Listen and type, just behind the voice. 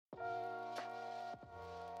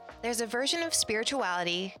There's a version of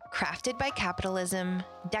spirituality crafted by capitalism,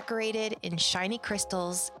 decorated in shiny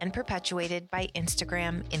crystals, and perpetuated by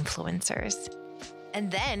Instagram influencers.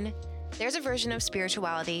 And then there's a version of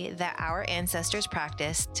spirituality that our ancestors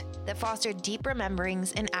practiced that fostered deep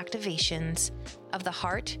rememberings and activations of the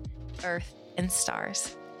heart, earth, and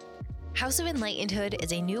stars. House of Enlightenedhood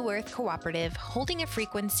is a New Earth cooperative holding a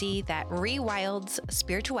frequency that rewilds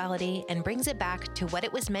spirituality and brings it back to what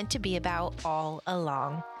it was meant to be about all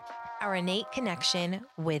along. Our innate connection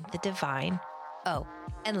with the divine. Oh,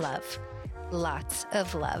 and love. Lots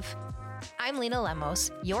of love. I'm Lena Lemos,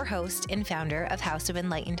 your host and founder of House of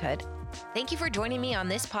Enlightenedhood. Thank you for joining me on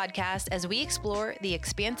this podcast as we explore the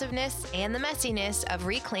expansiveness and the messiness of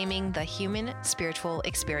reclaiming the human spiritual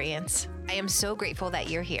experience. I am so grateful that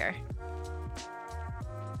you're here.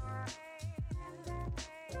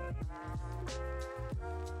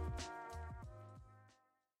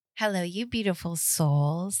 Hello, you beautiful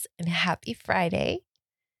souls, and happy Friday.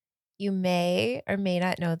 You may or may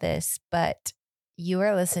not know this, but you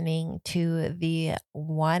are listening to the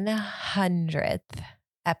 100th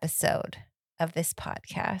episode of this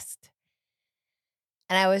podcast.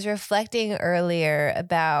 And I was reflecting earlier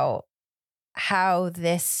about how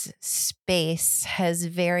this space has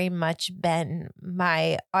very much been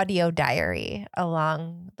my audio diary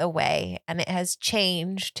along the way, and it has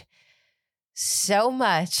changed so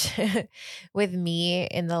much with me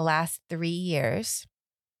in the last 3 years.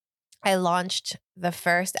 I launched the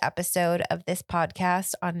first episode of this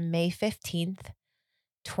podcast on May 15th,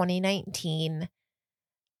 2019,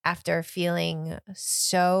 after feeling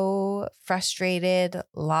so frustrated,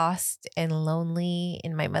 lost, and lonely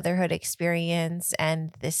in my motherhood experience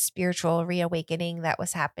and this spiritual reawakening that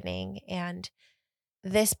was happening. And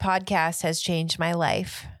this podcast has changed my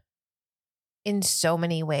life in so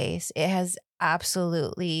many ways. It has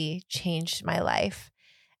absolutely changed my life.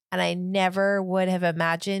 And I never would have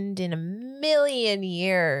imagined in a million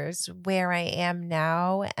years where I am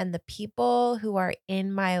now and the people who are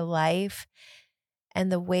in my life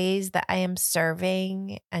and the ways that I am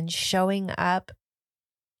serving and showing up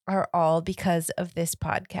are all because of this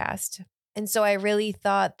podcast. And so I really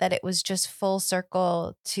thought that it was just full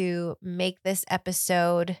circle to make this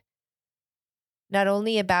episode not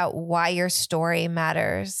only about why your story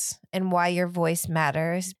matters and why your voice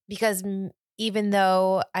matters, because even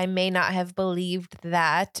though I may not have believed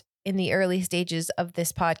that in the early stages of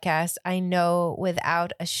this podcast, I know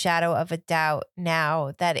without a shadow of a doubt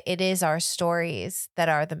now that it is our stories that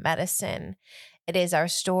are the medicine. It is our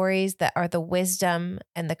stories that are the wisdom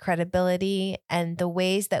and the credibility and the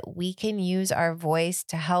ways that we can use our voice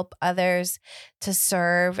to help others, to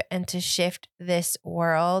serve and to shift this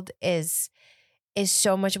world is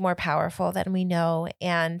so much more powerful than we know.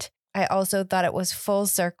 And I also thought it was full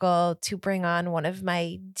circle to bring on one of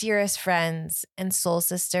my dearest friends and soul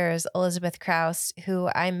sisters, Elizabeth Krause, who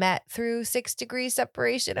I met through 6 degrees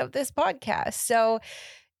separation of this podcast. So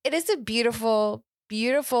it is a beautiful,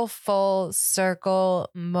 beautiful full circle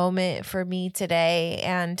moment for me today.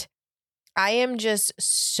 And I am just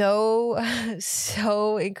so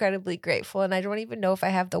incredibly grateful. And I don't even know if I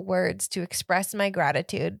have the words to express my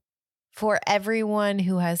gratitude for everyone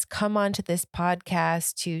who has come onto this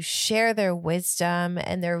podcast to share their wisdom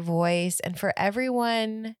and their voice, and for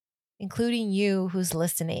everyone, including you who's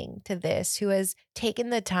listening to this, who has taken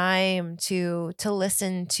the time to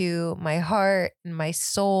listen to my heart and my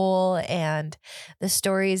soul and the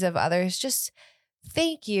stories of others. Just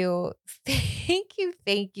thank you.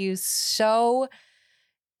 Thank you so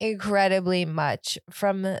incredibly much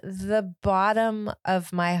from the bottom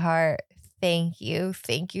of my heart. Thank you.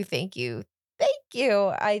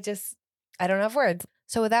 I don't have words.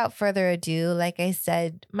 So without further ado, like I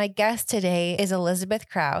said, my guest today is Elizabeth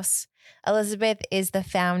Krause. Elizabeth is the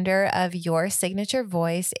founder of Your Signature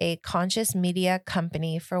Voice, a conscious media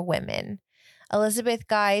company for women. Elizabeth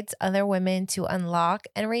guides other women to unlock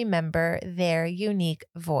and remember their unique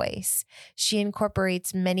voice. She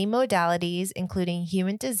incorporates many modalities, including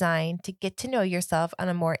human design, to get to know yourself on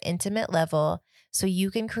a more intimate level so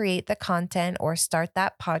you can create the content or start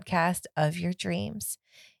that podcast of your dreams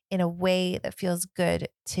in a way that feels good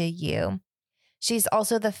to you. She's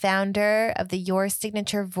also the founder of the Your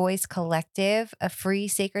Signature Voice Collective, a free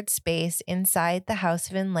sacred space inside the House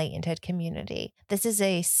of Enlightenedhood community. This is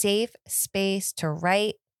a safe space to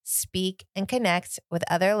write, speak, and connect with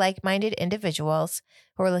other like-minded individuals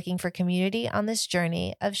who are looking for community on this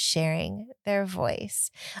journey of sharing their voice.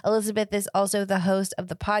 Elizabeth is also the host of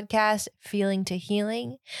the podcast, Feeling to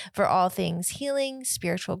Healing, for all things healing,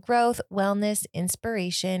 spiritual growth, wellness,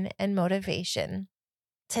 inspiration, and motivation.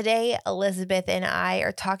 Today, Elizabeth and I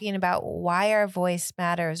are talking about why our voice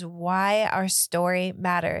matters, why our story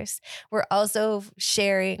matters. We're also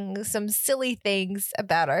sharing some silly things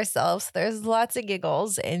about ourselves. There's lots of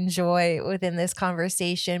giggles and joy within this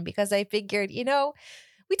conversation because I figured,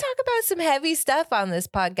 we talk about some heavy stuff on this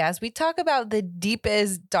podcast. We talk about the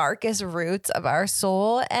deepest, darkest roots of our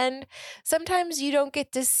soul. And sometimes you don't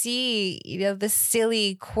get to see, the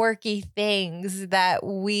silly, quirky things that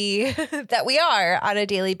we that we are on a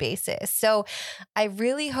daily basis. So I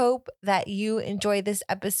really hope that you enjoy this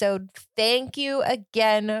episode. Thank you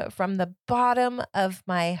again from the bottom of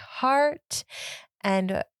my heart.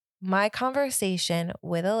 And my conversation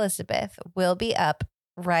with Elizabeth will be up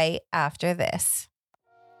right after this.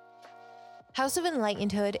 House of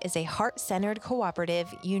Enlightenedhood is a heart-centered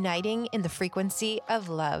cooperative uniting in the frequency of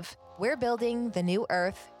love. We're building the new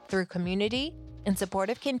earth through community and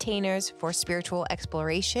supportive containers for spiritual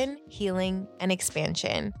exploration, healing, and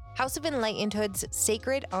expansion. House of Enlightenedhood's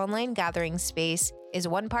sacred online gathering space is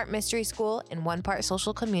one part mystery school and one part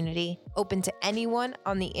social community, open to anyone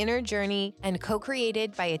on the inner journey and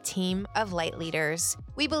co-created by a team of light leaders.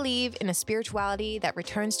 We believe in a spirituality that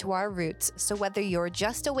returns to our roots, so whether you're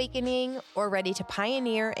just awakening or ready to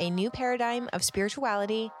pioneer a new paradigm of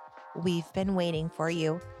spirituality, we've been waiting for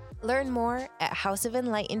you. Learn more at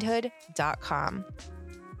houseofenlightenedhood.com.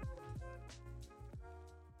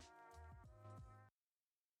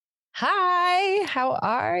 Hi, how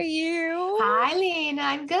are you? Hi, Lena.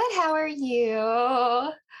 I'm good. How are you?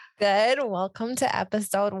 Good. Welcome to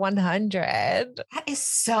episode 100. That is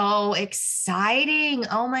so exciting.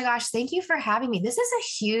 Oh my gosh. Thank you for having me. This is a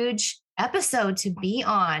huge episode to be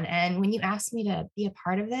on. And when you asked me to be a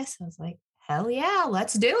part of this, I was like, hell yeah,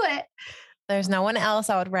 let's do it. There's no one else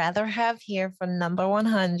I would rather have here for number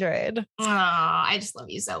 100. Oh, I just love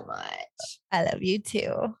you so much. I love you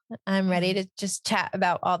too. I'm ready to just chat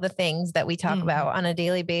about all the things that we talk about on a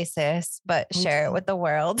daily basis, but share it with the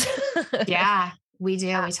world. Yeah, we do.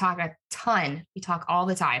 We talk a ton. We talk all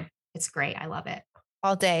the time. It's great. I love it.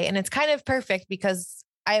 All day. And it's kind of perfect because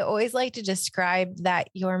I always like to describe that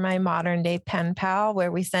you're my modern day pen pal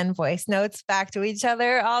where we send voice notes back to each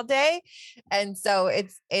other all day. And so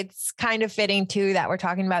it's kind of fitting too that we're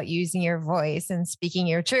talking about using your voice and speaking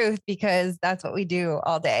your truth because that's what we do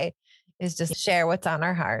all day is just share what's on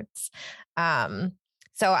our hearts.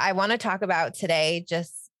 So I want to talk about today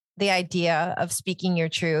just the idea of speaking your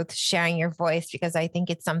truth, sharing your voice, because I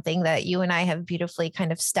think it's something that you and I have beautifully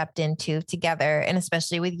kind of stepped into together. And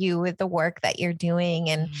especially with you, with the work that you're doing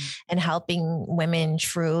and helping women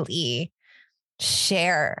truly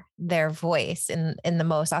share their voice in the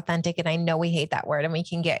most authentic. And I know we hate that word and we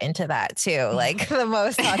can get into that too. Like the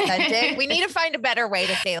most authentic. We need to find a better way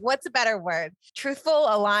to say, what's a better word? Truthful,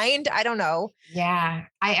 aligned? I don't know. Yeah.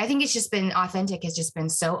 I think it's just been authentic has just been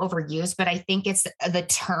so overused, but I think it's the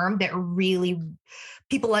term that really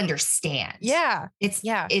people understand. Yeah. It's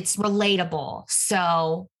relatable.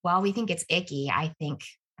 So while we think it's icky,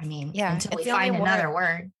 until we find another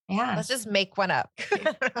word. Yeah. Let's just make one up.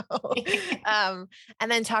 And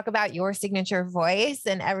then talk about your signature voice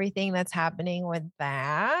and everything that's happening with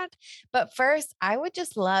that. But first, I would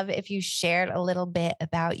just love if you shared a little bit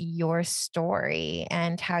about your story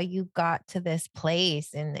and how you got to this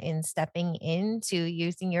place in stepping into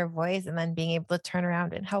using your voice and then being able to turn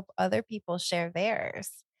around and help other people share theirs.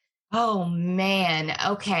 Oh, man.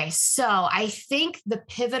 Okay. So I think the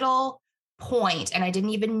pivotal point, and I didn't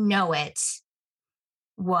even know it,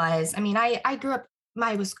 was, I grew up,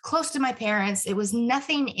 I was close to my parents. It was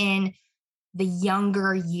nothing in the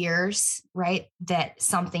younger years, right? That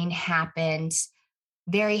something happened.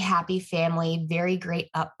 Very happy family, very great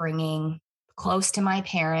upbringing, close to my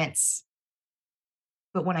parents.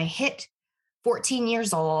 But when I hit 14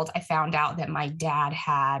 years old, I found out that my dad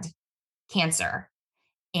had cancer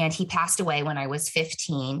and he passed away when I was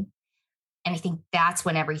 15. And I think that's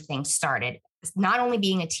when everything started. Not only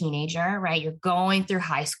being a teenager, right? You're going through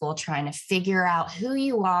high school, trying to figure out who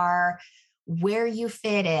you are, where you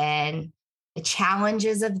fit in, the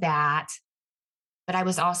challenges of that. But I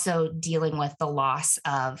was also dealing with the loss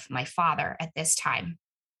of my father at this time.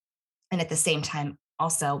 And at the same time,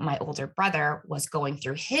 also my older brother was going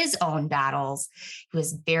through his own battles. He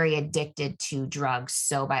was very addicted to drugs.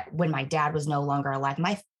 So when my dad was no longer alive,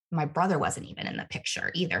 my brother wasn't even in the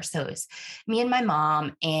picture either. So it was me and my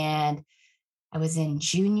mom, and I was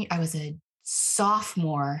a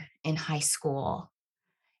sophomore in high school.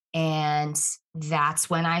 And that's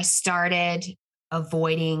when I started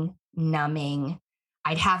avoiding, numbing.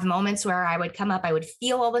 I'd have moments where I would come up, I would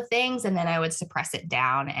feel all the things, and then I would suppress it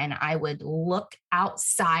down. And I would look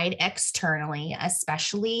outside externally,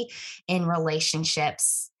 especially in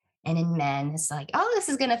relationships and in men. It's like, oh, this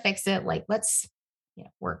is going to fix it. Like, let's,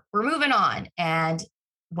 we're moving on. And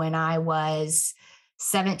when I was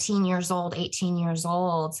 17 years old, 18 years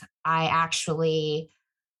old, I actually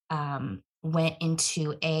went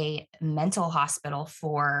into a mental hospital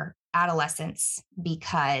for adolescents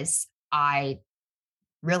because I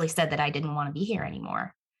really said that I didn't want to be here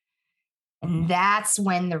anymore. And that's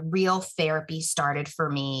when the real therapy started for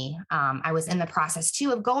me. I was in the process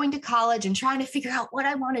too of going to college and trying to figure out what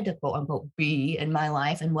I wanted to quote unquote be in my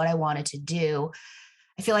life and what I wanted to do.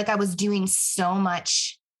 I feel like I was doing so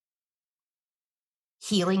much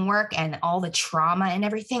healing work and all the trauma and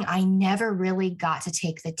everything. I never really got to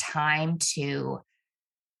take the time to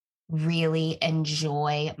really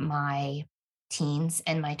enjoy my teens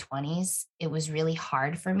and my 20s. It was really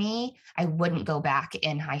hard for me. I wouldn't go back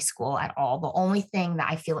in high school at all. The only thing that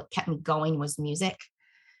I feel it kept me going was music.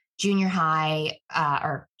 Junior high,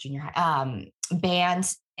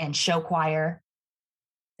 band and show choir.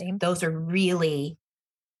 Same. Those are really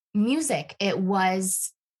music. It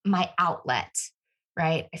was my outlet,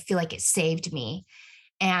 right? I feel like it saved me.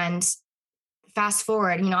 And fast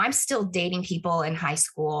forward, I'm still dating people in high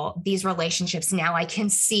school. These relationships now I can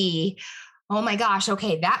see, oh my gosh,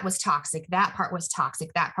 okay, that was toxic. That part was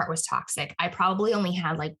toxic. That part was toxic. I probably only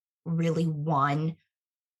had like really one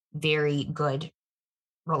very good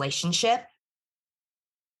relationship,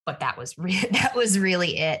 but that was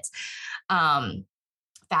really it.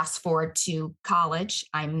 Fast forward to college,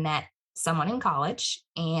 I met someone in college,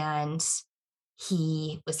 and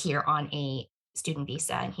he was here on a student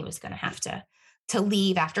visa, and he was going to have to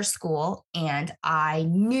leave after school. And I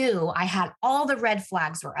knew I had all the red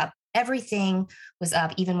flags were up. Everything was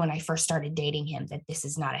up, even when I first started dating him, that this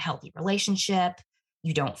is not a healthy relationship.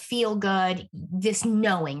 You don't feel good. This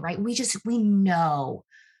knowing, right? We know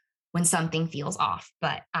when something feels off,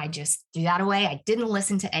 but I just threw that away. I didn't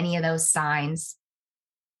listen to any of those signs.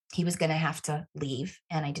 He was going to have to leave,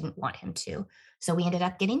 and I didn't want him to. So we ended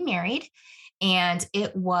up getting married, and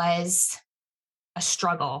it was a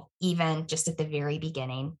struggle, even just at the very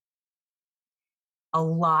beginning. A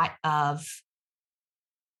lot of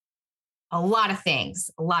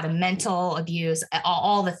things, a lot of mental abuse,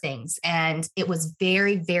 all the things. And it was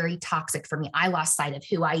very, very toxic for me. I lost sight of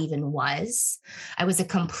who I even was. I was a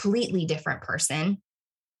completely different person.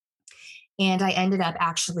 And I ended up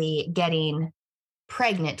actually getting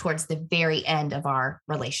pregnant towards the very end of our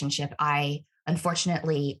relationship. I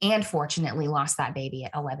unfortunately and fortunately lost that baby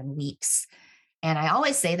at 11 weeks. And I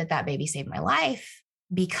always say that baby saved my life,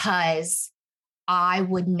 because I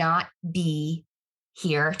would not be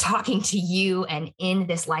here talking to you and in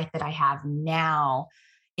this life that I have now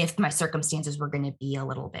if my circumstances were going to be a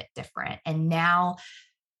little bit different. And now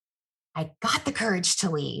I got the courage to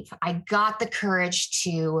leave. I got the courage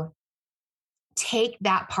to take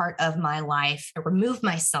that part of my life and remove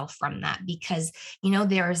myself from that, because,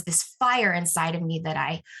 there is this fire inside of me that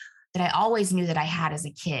I always knew that I had as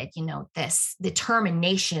a kid, this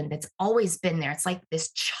determination that's always been there. It's like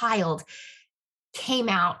this child came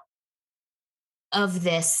out of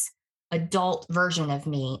this adult version of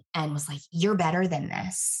me and was like, you're better than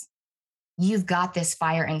this. You've got this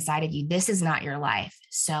fire inside of you. This is not your life.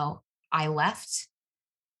 So I left.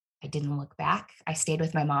 I didn't look back. I stayed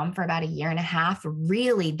with my mom for about a year and a half.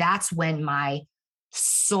 Really, that's when my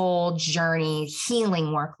soul journey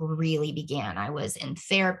healing work really began. I was in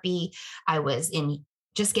therapy. I was in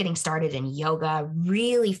just getting started in yoga,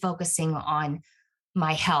 really focusing on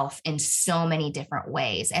my health in so many different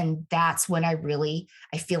ways. And that's when I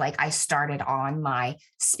feel like I started on my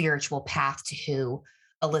spiritual path to who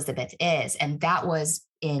Elizabeth is. And that was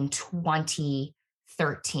in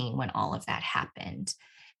 2013 when all of that happened.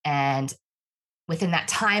 And within that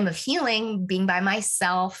time of healing, being by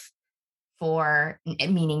myself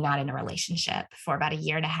meaning not in a relationship, for about a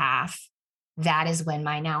year and a half, that is when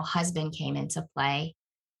my now husband came into play.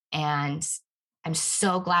 And I'm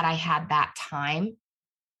so glad I had that time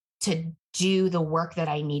to do the work that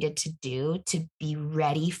I needed to do to be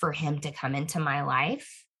ready for him to come into my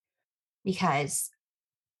life, because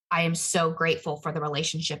I am so grateful for the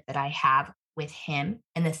relationship that I have with him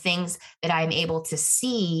and the things that I'm able to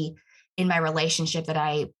see in my relationship that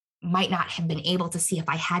I might not have been able to see if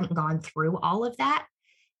I hadn't gone through all of that,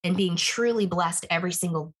 and being truly blessed every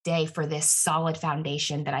single day for this solid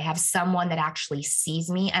foundation that I have someone that actually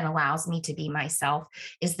sees me and allows me to be myself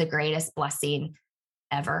is the greatest blessing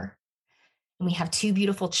ever. And we have two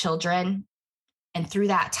beautiful children. And through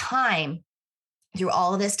that time, through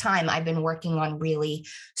all of this time, I've been working on really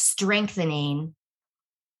strengthening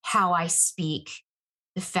how I speak,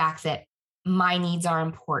 the fact that my needs are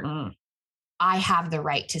important. I have the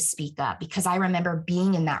right to speak up because I remember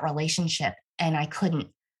being in that relationship and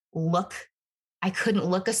look, I couldn't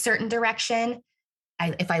look a certain direction.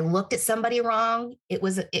 If I looked at somebody wrong, it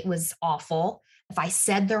was awful. If I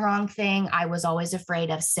said the wrong thing, I was always afraid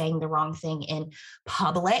of saying the wrong thing in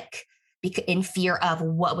public because in fear of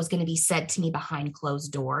what was going to be said to me behind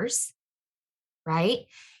closed doors, right?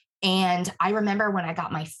 And I remember when I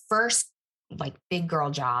got my first like big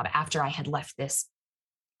girl job after I had left this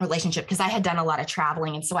relationship because I had done a lot of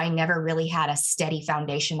traveling and so I never really had a steady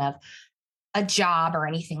foundation of a job or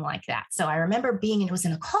anything like that. So I remember being, it was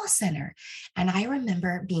in a call center. And I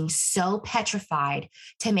remember being so petrified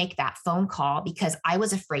to make that phone call because I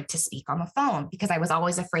was afraid to speak on the phone because I was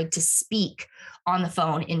always afraid to speak on the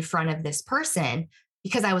phone in front of this person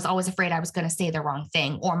because I was always afraid I was going to say the wrong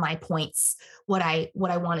thing or my points, what I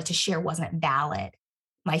wanted to share wasn't valid.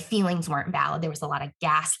 My feelings weren't valid. There was a lot of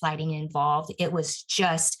gaslighting involved. It was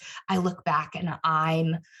just, I look back and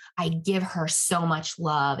I give her so much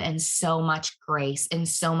love and so much grace and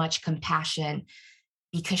so much compassion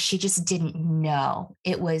because she just didn't know.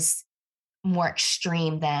 It was more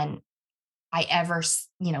extreme than I ever,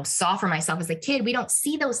 saw for myself as a kid. We don't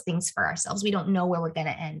see those things for ourselves. We don't know where we're going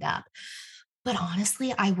to end up. But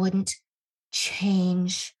honestly, I wouldn't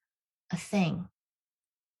change a thing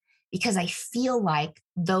because I feel like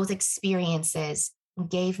those experiences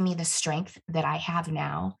gave me the strength that I have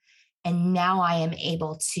now. And now I am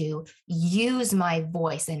able to use my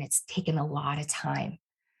voice, and it's taken a lot of time,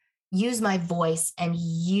 use my voice and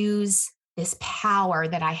use this power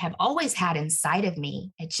that I have always had inside of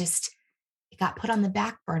me. It got put on the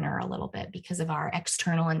back burner a little bit because of our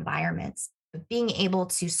external environments. But being able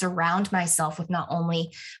to surround myself with not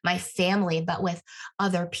only my family, but with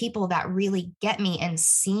other people that really get me and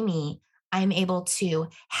see me, I'm able to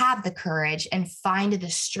have the courage and find the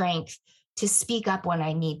strength to speak up when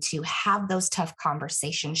I need to, have those tough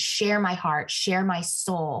conversations, share my heart, share my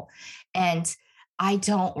soul. And I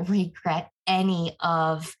don't regret any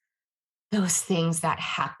of those things that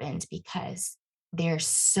happened because there's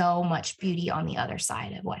so much beauty on the other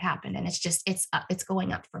side of what happened and it's up, it's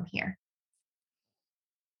going up from here.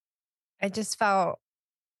 I just felt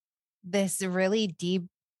this really deep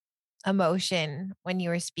emotion when you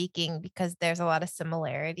were speaking because there's a lot of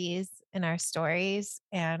similarities in our stories.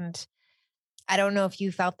 And I don't know if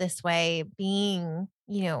you felt this way being,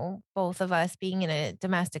 both of us being in a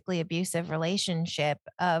domestically abusive relationship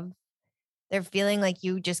of they're feeling like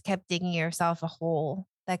you just kept digging yourself a hole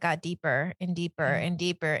that got deeper and deeper Yeah. and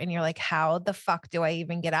deeper. And you're like, how the fuck do I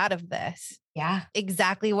even get out of this? Yeah.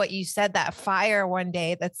 Exactly what you said, that fire one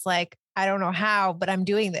day that's like, I don't know how, but I'm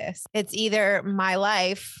doing this. It's either my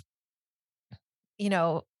life,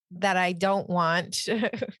 that I don't want,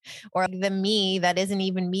 or the me that isn't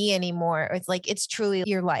even me anymore. It's like, it's truly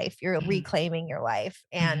your life. You're Mhm. reclaiming your life.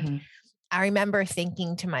 And Mhm. I remember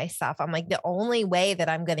thinking to myself, I'm like, the only way that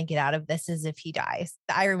I'm going to get out of this is if he dies.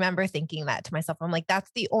 I remember thinking that to myself. I'm like,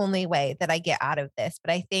 that's the only way that I get out of this.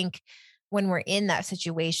 But I think when we're in that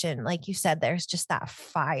situation, like you said, there's just that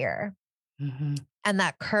fire Mhm. and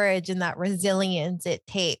that courage and that resilience it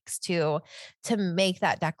takes to make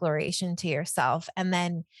that declaration to yourself, and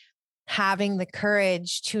then having the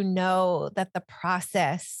courage to know that the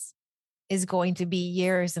process is going to be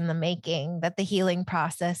years in the making, that the healing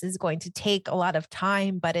process is going to take a lot of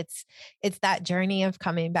time, but it's that journey of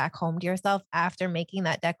coming back home to yourself after making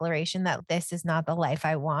that declaration that this is not the life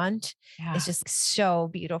I want. It's Yeah. just so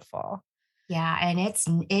beautiful. Yeah, and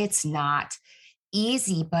it's not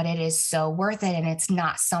easy, but it is so worth it. And it's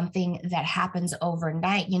not something that happens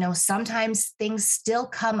overnight. Sometimes things still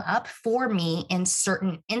come up for me in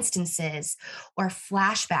certain instances or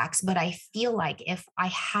flashbacks, but I feel like if I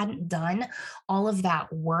hadn't done all of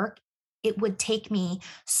that work, it would take me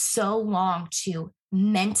so long to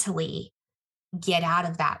mentally get out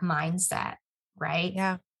of that mindset, right?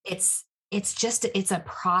 Yeah. It's a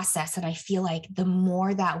process, and I feel like the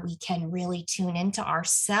more that we can really tune into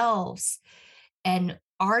ourselves and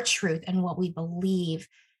our truth and what we believe,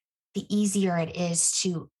 the easier it is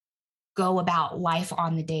to go about life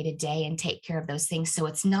on the day to day and take care of those things. So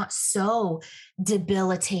it's not so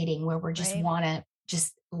debilitating where we just Right. want to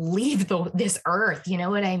just leave this earth. You know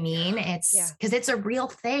what I mean? Yeah. It's because it's a real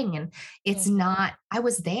thing and it's Mhm. not, I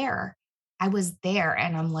was there. I was there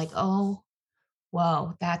and I'm like, oh,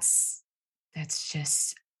 whoa, that's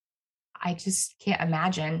just, I just can't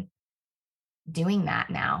imagine doing that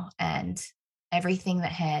now. And everything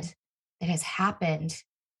that has happened,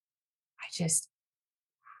 I just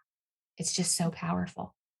It's just so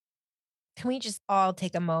powerful. Can we just all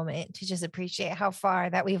take a moment to just appreciate how far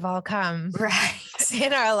that we've all come Right.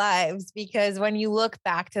 in our lives? Because when you look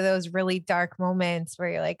back to those really dark moments where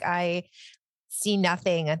you're like, I see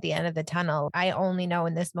nothing at the end of the tunnel. I only know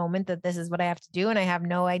in this moment that this is what I have to do. And I have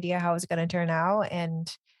no idea how it's going to turn out. And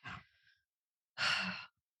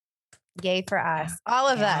yay for Yeah. us, Yeah. all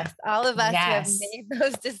of us who have Yes. made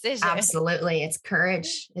those decisions. Absolutely. It's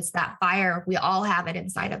courage. It's that fire. We all have it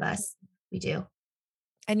inside of us. We do.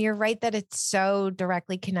 And you're right that it's so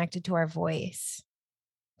directly connected to our voice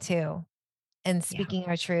too, and Yeah. speaking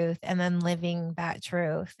our truth and then living that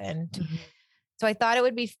truth. And Mhm. so I thought it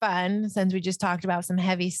would be fun, since we just talked about some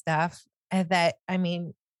heavy stuff, that, I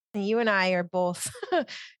mean, you and I are both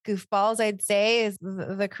goofballs, I'd say is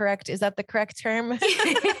that the correct term?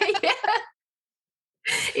 Yeah.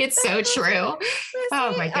 It's so true.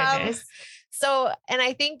 Oh my goodness. So, and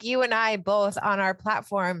I think you and I both on our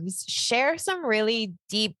platforms share some really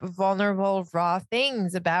deep, vulnerable, raw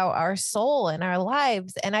things about our soul and our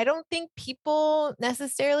lives. And I don't think people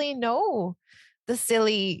necessarily know the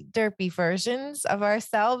silly, derpy versions of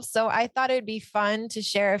ourselves. So I thought it'd be fun to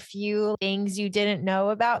share a few things you didn't know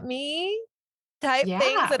about me, type things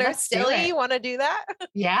Yeah. that are Let's do silly. it. You want to do that?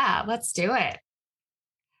 Yeah. Let's do it.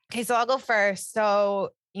 Okay, so I'll go first. So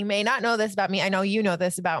you may not know this about me. I know you know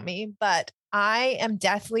this about me, but I am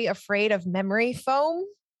deathly afraid of memory foam.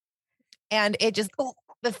 And it just,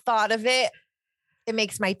 the thought of it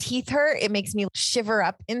makes my teeth hurt. It makes me shiver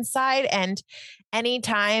up inside. And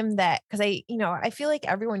anytime that, because I feel like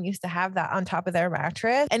everyone used to have that on top of their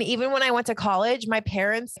mattress. And even when I went to college, my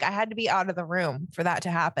parents, I had to be out of the room for that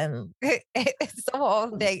to happen. It's the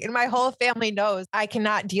whole thing. And my whole family knows I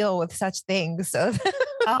cannot deal with such things. So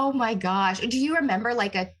Oh my gosh. Do you remember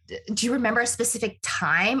a specific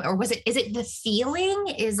time, or is it the feeling?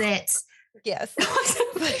 Is it? yes,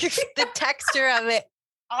 the texture of it.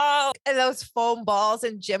 Oh, and those foam balls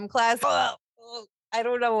in gym class. Oh, I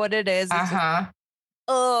don't know what it is. It's just, Uh-huh.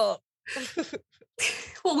 oh.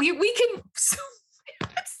 Well, we can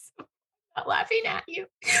not laughing at you.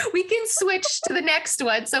 We can switch to the next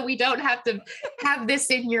one so we don't have to have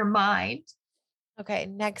this in your mind. Okay,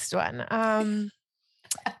 next one.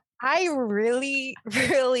 I really,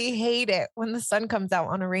 really hate it when the sun comes out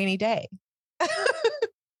on a rainy day.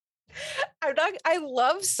 I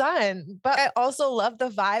love sun, but I also love the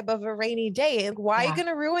vibe of a rainy day. Like, why are you Yeah. going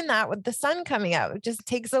to ruin that with the sun coming out? It just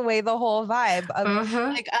takes away the whole vibe of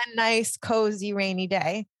Uh-huh. like a nice, cozy rainy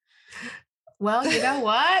day. Well, you know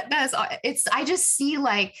what? I just see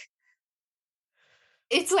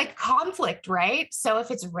it's like conflict, right? So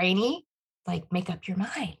if it's rainy, like make up your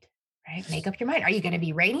mind, right? Make up your mind. Are you going to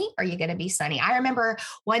be rainy? Or are you going to be sunny? I remember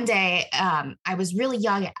one day, I was really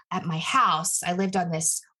young at my house. I lived on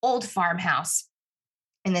this old farmhouse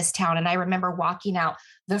in this town. And I remember walking out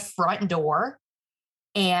the front door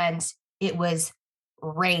and it was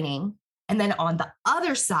raining. And then on the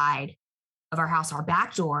other side of our house, our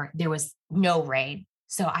back door, there was no rain.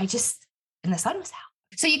 And the sun was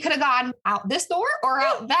out. So you could have gone out this door or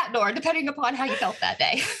out that door, depending upon how you felt that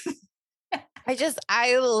day.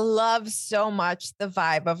 I love so much the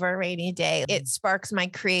vibe of a rainy day. It sparks my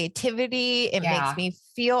creativity. It makes Yeah. me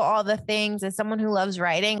feel all the things. As someone who loves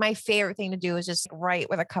writing, my favorite thing to do is just write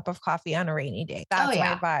with a cup of coffee on a rainy day. That's my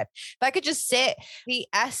Yeah. vibe. If I could just sit, the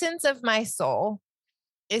essence of my soul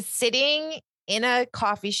is sitting in a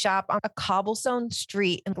coffee shop on a cobblestone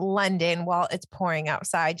street in London while it's pouring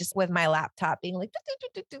outside, just with my laptop being like,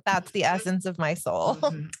 that's the essence of my soul.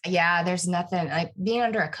 Mhm. Yeah, there's nothing like being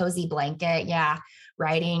under a cozy blanket. Yeah,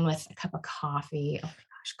 writing with a cup of coffee. Oh my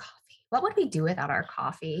gosh, coffee. What would we do without our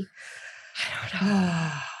coffee? I don't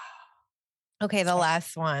know. Okay, the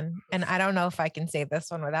last one. And I don't know if I can say this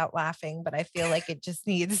one without laughing, but I feel like it just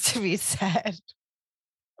needs to be said.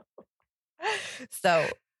 So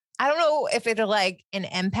I don't know if it's like an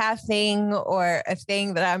empath thing or a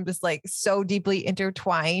thing that I'm just like so deeply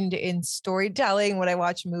intertwined in storytelling when I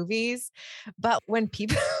watch movies. But when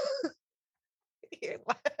people,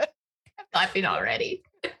 I'm laughing already.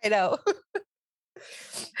 I know.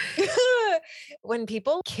 When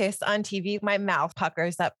people kiss on TV, my mouth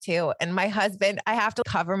puckers up too. And my husband, I have to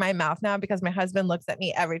cover my mouth now because my husband looks at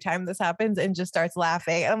me every time this happens and just starts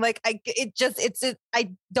laughing. And I'm like, I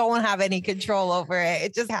don't have any control over it.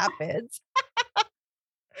 It just happens.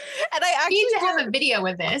 And I You need to actually have a video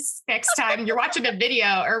with this next time you're watching a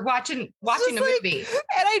video or watching a like, movie.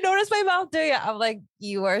 And I noticed my mouth doing it. I'm like,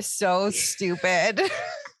 you are so stupid. And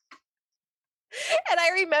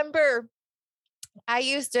I remember I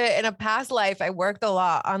used to, in a past life, I worked a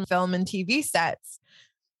lot on film and TV sets.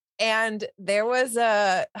 And there was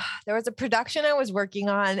a production I was working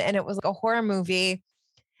on, and it was like a horror movie.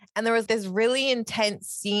 And there was this really intense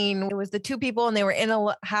scene. It was the two people and they were in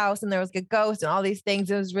a house and there was a ghost and all these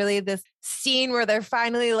things. It was really this scene where they're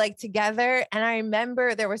finally like together. And I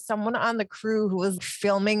remember there was someone on the crew who was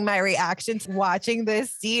filming my reactions watching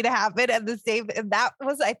this scene happen at the same. And that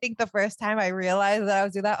was, I think, the first time I realized that I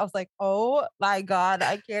was doing that. I was like, oh my God,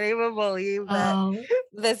 I can't even believe that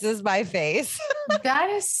this is my face. That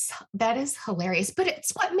is hilarious, but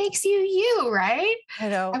it's what makes you, right? I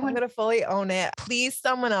know. I'm going to fully own it. Please,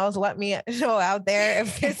 someone else let me know out there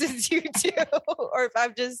if this is you too, or if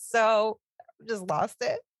I'm just lost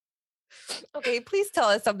it. Okay, please tell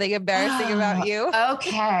us something embarrassing about you.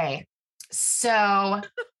 Okay. So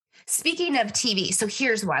speaking of TV, so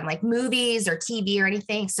here's one, like movies or TV or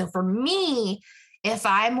anything. So for me, if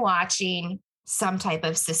I'm watching some type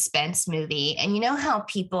of suspense movie, and you know how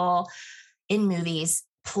people in movies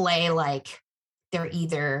play like they're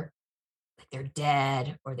either like they're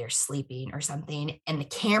dead or they're sleeping or something, and the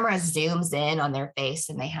camera zooms in on their face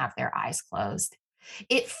and they have their eyes closed.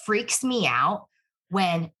 It freaks me out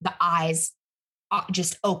when the eyes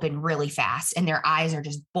just open really fast and their eyes are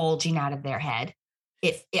just bulging out of their head.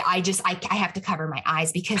 I have to cover my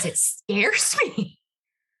eyes because it scares me.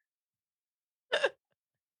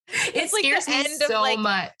 It scares me so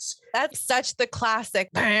much. That's such the classic.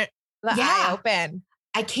 The eye open.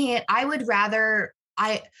 I can't. I'd rather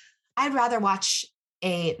watch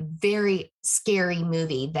a very scary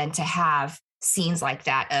movie than to have scenes like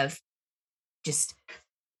that of just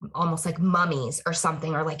almost like mummies or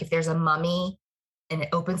something, or like if there's a mummy and it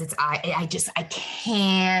opens its eye, I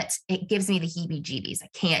can't. It gives me the heebie-jeebies. I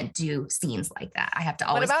can't do scenes like that. I have to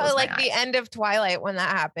always. What about like the eyes. end of Twilight when that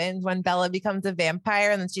happens, when Bella becomes a vampire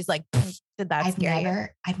and then she's like, did that scare you?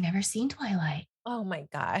 I've never seen Twilight. Oh my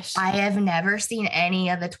gosh. I have never seen any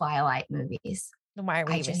of the Twilight movies. Why are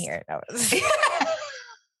we even here?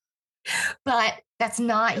 But that's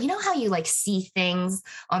not, you know how you like see things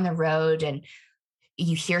on the road and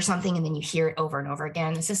you hear something and then you hear it over and over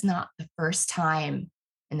again. This is not the first time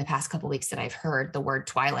in the past couple of weeks that I've heard the word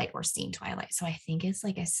Twilight or seen Twilight. So I think it's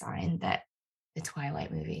like a sign that the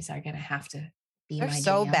Twilight movies are going to have to be They're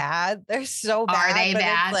so bad. They're so bad. Are they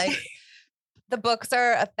bad? Like, the books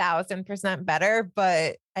are 1,000% better,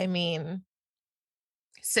 but I mean.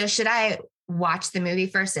 So should I watch the movie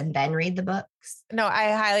first and then read the books? No,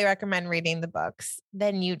 I highly recommend reading the books.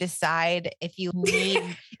 Then you decide if you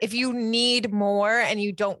need more and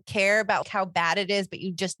you don't care about how bad it is, but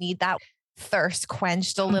you just need that thirst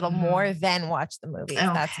quenched a little more, then watch the movie. Okay.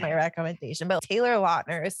 That's my recommendation. But Taylor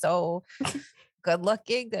Lautner is so good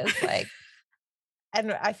looking. There's like,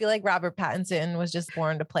 and I feel like Robert Pattinson was just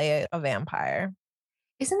born to play a vampire.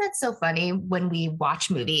 Isn't that so funny when we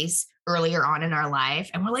watch movies earlier on in our life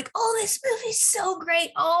and we're like, oh, this movie's so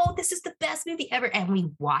great. Oh, this is the best movie ever. And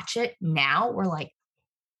we watch it now. We're like,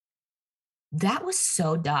 that was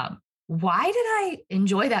so dumb. Why did I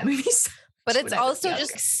enjoy that movie so much? But it's also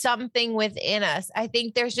just something within us. I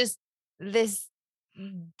think there's just this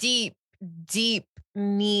deep, deep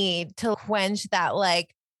need to quench that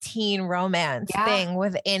like teen romance thing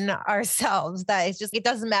within ourselves, that it's just, it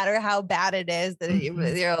doesn't matter how bad it is, that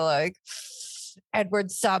you're like, Edward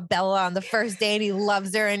saw Bella on the first day and he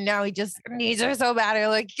loves her and now he just needs her so bad. You're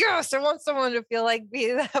like, yes, I want someone to feel like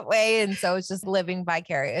me that way. And so it's just living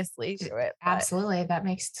vicariously through it. Absolutely. That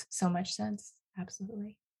makes so much sense.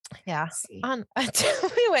 Absolutely. Yeah.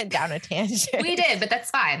 We went down a tangent. We did, but that's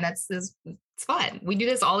fine. It's fun. We do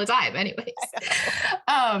this all the time anyways.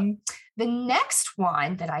 The next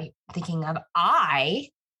one that I'm thinking of, I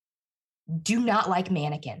do not like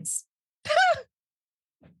mannequins.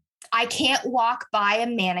 I can't walk by a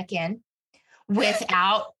mannequin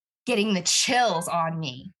without getting the chills on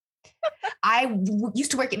me. I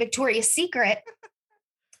used to work at Victoria's Secret.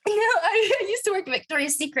 I used to work at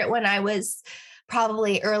Victoria's Secret when I was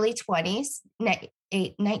probably early 20s,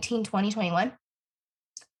 19, 20, 21.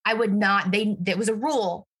 I would not, there was a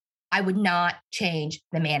rule. I would not change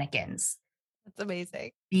the mannequins. That's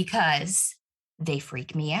amazing. Because they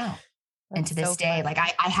freak me out. And to this day, like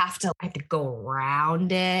I have to go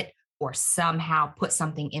around it or somehow put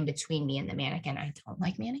something in between me and the mannequin. I don't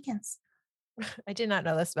like mannequins. I did not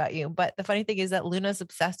know this about you, but the funny thing is that Luna's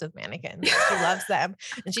obsessed with mannequins. She loves them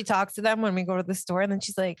and she talks to them when we go to the store, and then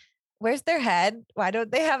she's like, where's their head? Why don't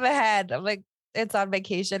they have a head? I'm like, it's on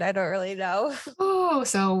vacation. I don't really know. Oh,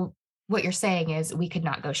 so what you're saying is we could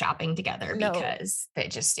not go shopping together because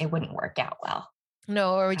it wouldn't work out well.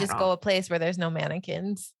 No, or we just go a place where there's no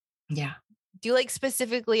mannequins. Yeah. Do you like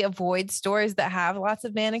specifically avoid stores that have lots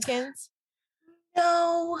of mannequins?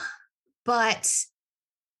 No, but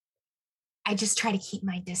I just try to keep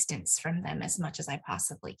my distance from them as much as I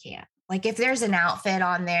possibly can. Like if there's an outfit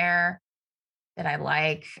on there that I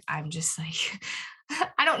like, I'm just like,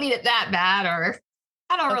 I don't need it that bad, or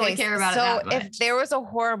I don't really Okay, care about it so that if much. there was a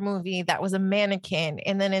horror movie that was a mannequin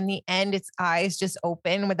and then in the end its eyes just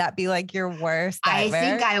open, would that be like your worst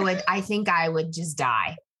nightmare? I think I would just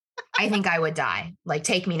die. I think I would die. Like,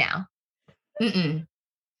 take me now. Mm-mm.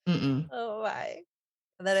 Mm-mm. Oh my.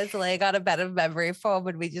 That is like on a bed of memory foam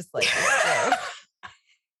and we just like explode.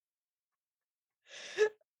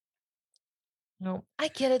 No, I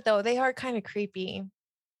get it though. They are kind of creepy.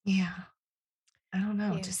 Yeah. I don't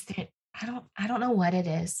know. Yeah. I don't know what it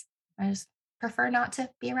is. I just prefer not to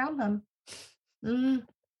be around them. Mm.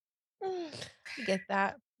 I get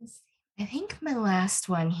that. Let's see. I think my last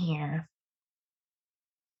one here.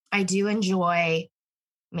 I do enjoy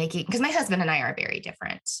making, because my husband and I are very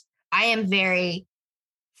different. I am very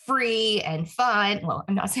free and fun. Well,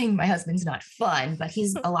 I'm not saying my husband's not fun, but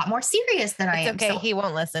he's a lot more serious than I It's am. okay. So He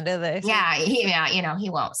won't listen to this. yeah, he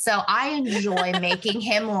won't. So I enjoy making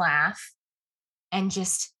him laugh and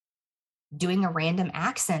just doing a random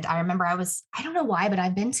accent. I remember I don't know why, but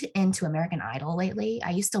I've been into American Idol lately. I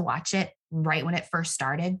used to watch it right when it first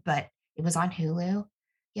started, but it was on Hulu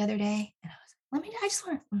the other day. And I was like, I just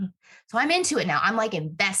want to. So I'm into it now. I'm like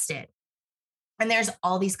invested. And there's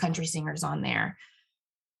all these country singers on there.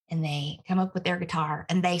 And they come up with their guitar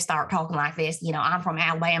and they start talking like this. I'm from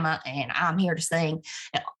Alabama and I'm here to sing.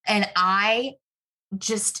 And I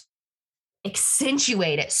just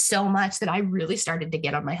accentuate it so much that I really started to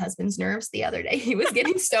get on my husband's nerves the other day. He was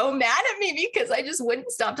getting so mad at me because I just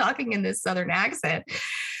wouldn't stop talking in this Southern accent.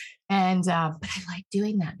 And, but I like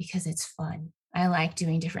doing that because it's fun. I like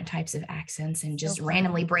doing different types of accents and just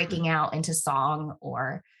randomly breaking out into song,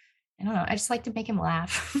 or I don't know. I just like to make him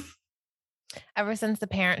laugh. Ever since The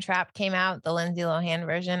Parent Trap came out, the Lindsay Lohan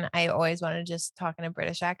version, I always wanted to just talk in a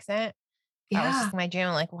British accent. That was Yeah, just my dream.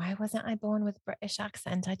 Like, why wasn't I born with British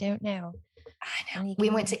accent? I don't know. I know. We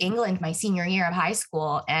went to England my senior year of high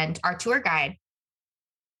school, and our tour guide,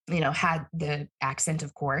 had the accent,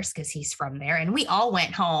 of course, because he's from there. And we all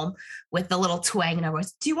went home with the little twang in our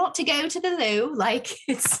voice. Do you want to go to the loo? Like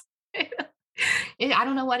I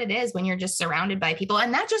don't know what it is when you're just surrounded by people.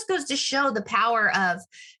 And that just goes to show the power of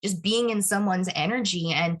just being in someone's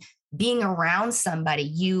energy and being around somebody.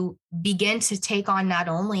 You begin to take on not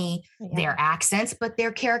only their accents, but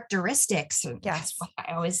their characteristics. And Yes. that's why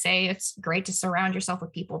I always say it's great to surround yourself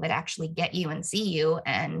with people that actually get you and see you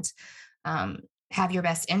and have your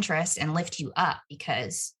best interest and lift you up.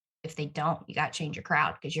 Because if they don't, you got to change your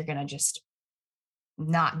crowd, because you're going to just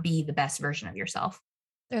not be the best version of yourself.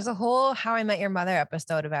 There's a whole How I Met Your Mother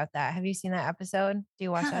episode about that. Have you seen that episode? Do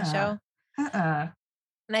you watch that show? And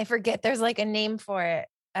I forget there's like a name for it,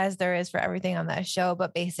 as there is for everything on that show.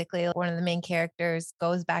 But basically, one of the main characters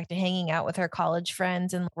goes back to hanging out with her college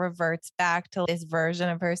friends and reverts back to this version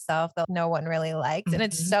of herself that no one really likes. And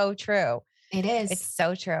it's so true. It is. It's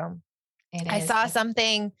so true. It I is. saw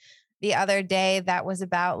something the other day that was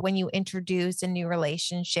about when you introduce a new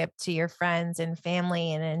relationship to your friends and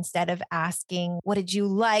family. And instead of asking, what did you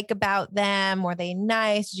like about them? Were they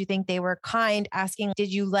nice? Did you think they were kind? Asking,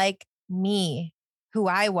 did you like me, who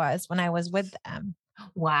I was when I was with them?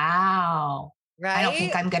 Wow. Right? I don't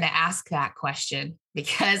think I'm going to ask that question,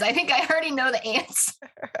 because I think I already know the answer.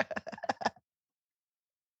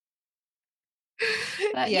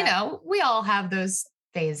 But, we all have those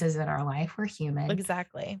phases in our life. We're human.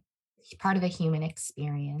 Exactly. Part of the human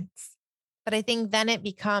experience. But I think then it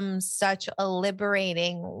becomes such a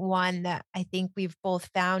liberating one that I think we've both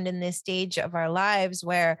found in this stage of our lives,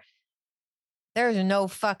 where there's no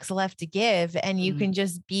fucks left to give, and you can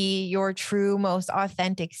just be your true, most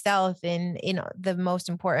authentic self in the most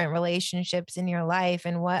important relationships in your life.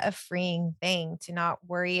 And what a freeing thing to not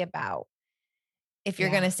worry about if you're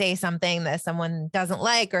going to say something that someone doesn't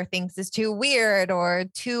like or thinks is too weird or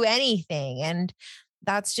too anything. And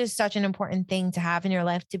that's just such an important thing to have in your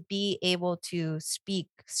life, to be able to speak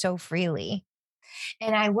so freely.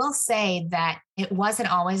 And I will say that it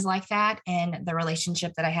wasn't always like that in the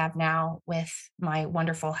relationship that I have now with my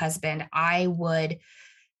wonderful husband. I would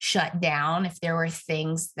shut down if there were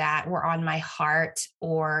things that were on my heart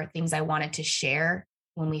or things I wanted to share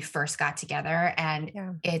when we first got together.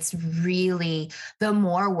 And it's really, the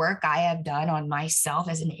more work I have done on myself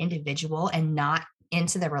as an individual and not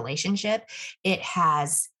into the relationship, it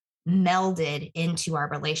has melded into our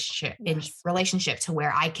relationship to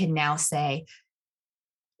where I can now say,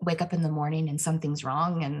 wake up in the morning and something's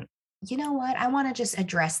wrong. And you know what? I want to just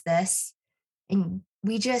address this. And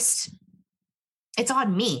it's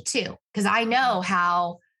on me too, because I know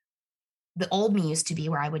how the old me used to be,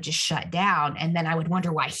 where I would just shut down and then I would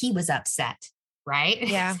wonder why he was upset. Right.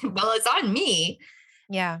 Yeah. Well, it's on me.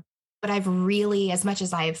 Yeah. But I've really, as much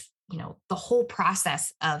as I've, the whole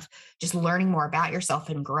process of just learning more about yourself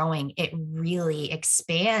and growing, it really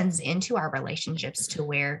expands into our relationships to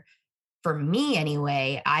where, for me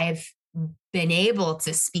anyway, I've been able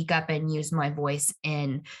to speak up and use my voice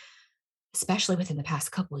in, especially within the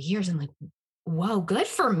past couple of years. I'm like, whoa, good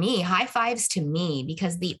for me. High fives to me,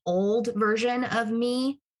 because the old version of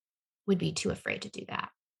me would be too afraid to do that.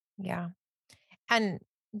 Yeah. And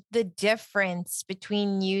the difference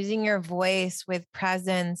between using your voice with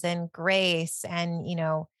presence and grace and,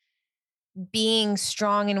 being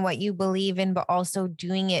strong in what you believe in, but also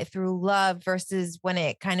doing it through love versus when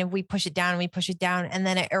it kind of, we push it down and we push it down and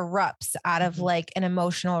then it erupts out of Mhm. like an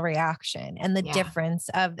emotional reaction, and the Yeah. difference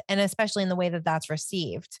of, and especially in the way that that's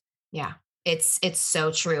received. Yeah. It's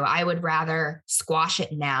so true. I would rather squash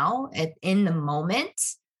it now in the moment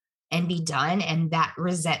and be done. And that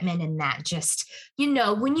resentment and that just,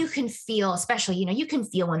 when you can feel, especially, you can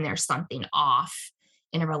feel when there's something off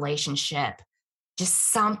in a relationship,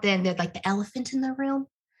 just something that, like the elephant in the room.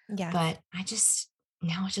 Yes. But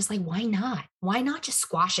now it's just like, why not? Why not just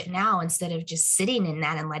squash it now instead of just sitting in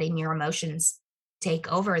that and letting your emotions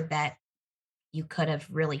take over that you could have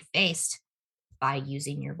really faced by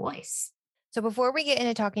using your voice? So before we get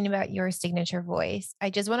into talking about your signature voice, I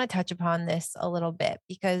just want to touch upon this a little bit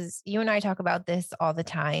because you and I talk about this all the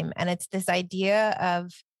time. And it's this idea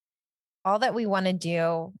of all that we want to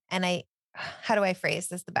do. And how do I phrase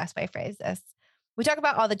this? The best way I phrase this. We talk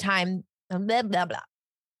about all the time, blah, blah, blah.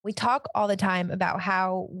 We talk all the time about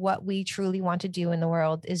how what we truly want to do in the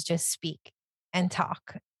world is just speak and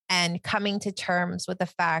talk, and coming to terms with the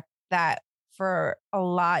fact that for a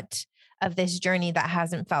lot of this journey, that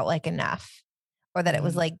hasn't felt like enough, or that it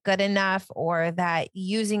was Mhm. like good enough, or that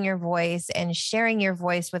using your voice and sharing your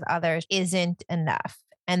voice with others isn't enough,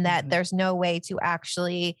 and that Mhm. there's no way to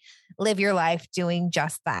actually live your life doing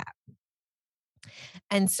just that.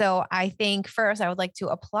 And so I think first I would like to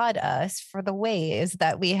applaud us for the ways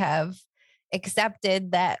that we have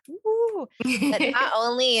accepted that, that not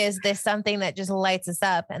only is this something that just lights us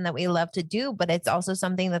up and that we love to do, but it's also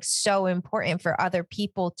something that's so important for other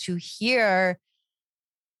people to hear,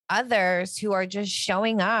 others who are just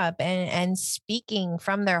showing up and speaking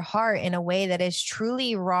from their heart in a way that is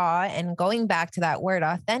truly raw, and going back to that word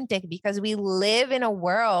authentic, because we live in a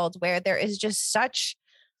world where there is just such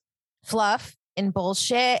fluff and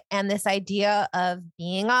bullshit, and this idea of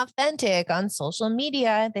being authentic on social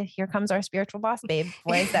media. Here comes our spiritual boss babe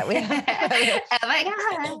voice that we have. Oh my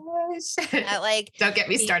gosh. That, like, Don't get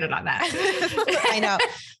me started on that. I know.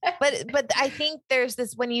 But I think there's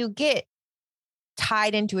this, when you get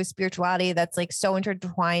tied into a spirituality that's like so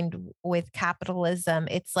intertwined with capitalism,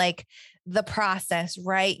 it's like the process,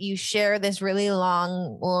 right? You share this really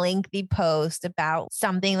long, lengthy post about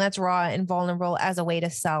something that's raw and vulnerable as a way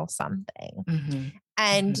to sell something. Mhm.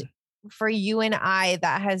 And Mhm. for you and I,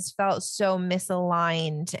 that has felt so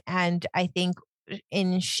misaligned. And I think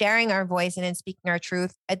in sharing our voice and in speaking our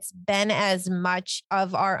truth, it's been as much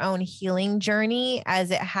of our own healing journey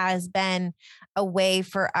as it has been a way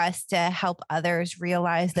for us to help others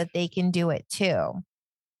realize that they can do it too.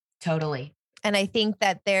 Totally. And I think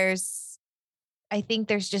there's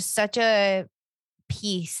just such a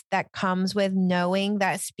peace that comes with knowing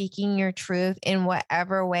that speaking your truth in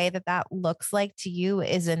whatever way that that looks like to you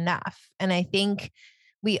is enough. And I think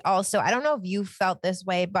we also, I don't know if you felt this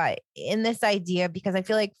way, but in this idea, because I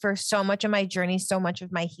feel like for so much of my journey, so much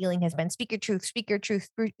of my healing has been speak your truth, speak your truth,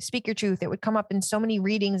 speak your truth. It would come up in so many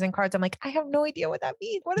readings and cards. I'm like, I have no idea what that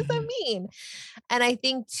means. What does that Mhm. mean? And I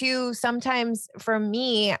think too, sometimes for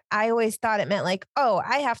me, I always thought it meant like, oh,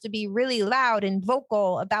 I have to be really loud and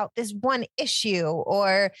vocal about this one issue,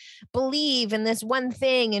 or believe in this one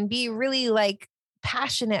thing and be really like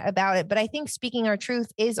passionate about it. But I think speaking our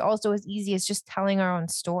truth is also as easy as just telling our own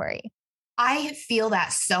story. I feel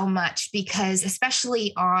that so much because,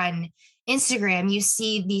 especially on Instagram, you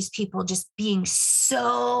see these people just being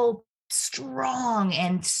so strong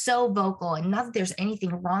and so vocal, and not that there's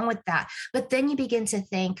anything wrong with that. But then you begin to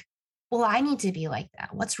think, well, I need to be like that.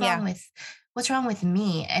 Yeah. What's wrong with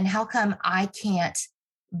me? And how come I can't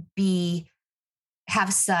be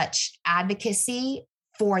have such advocacy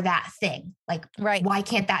for that thing? Like, Right. why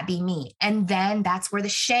can't that be me? And then that's where the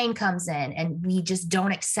shame comes in, and we just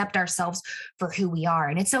don't accept ourselves for who we are.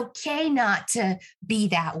 And it's okay not to be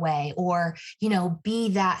that way, or, be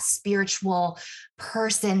that spiritual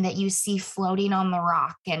person that you see floating on the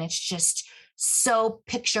rock. And it's just so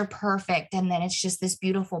picture perfect. And then it's just this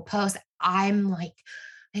beautiful post. I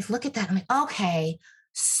look at that. I'm like, okay,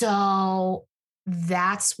 So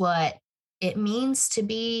that's what it means to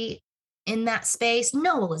be in that space.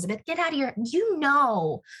 No, Elizabeth, get out of your,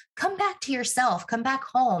 come back to yourself, come back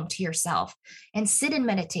home to yourself and sit in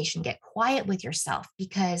meditation, get quiet with yourself,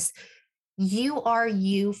 because you are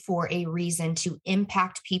you for a reason, to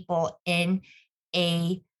impact people in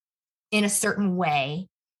a certain way.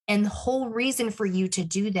 And the whole reason for you to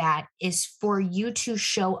do that is for you to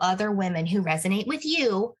show other women who resonate with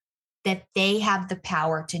you that they have the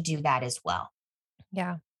power to do that as well.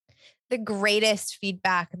 Yeah. The greatest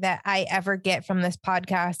feedback that I ever get from this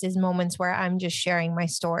podcast is moments where I'm just sharing my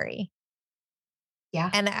story. Yeah.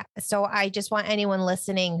 And so I just want anyone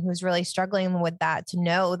listening who's really struggling with that to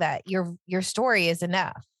know that your story is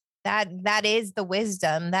enough. That is the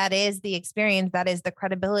wisdom, that is the experience, that is the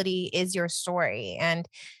credibility, is your story. And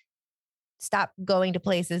stop going to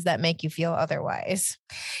places that make you feel otherwise.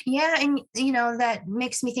 Yeah. And, that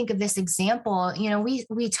makes me think of this example.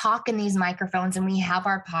 We talk in these microphones and we have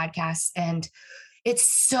our podcasts, and it's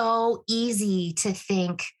so easy to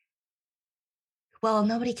think, well,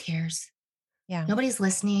 nobody cares. Yeah. Nobody's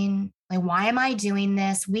listening. Like, why am I doing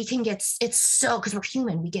this? It's so, because we're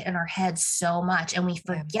human, we get in our heads so much, and we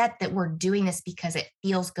forget that we're doing this because it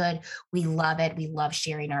feels good. We love it. We love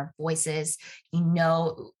sharing our voices. We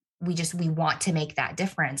want to make that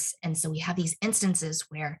difference. And so we have these instances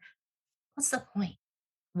where, what's the point?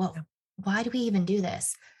 Well, why do we even do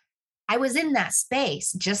this? I was in that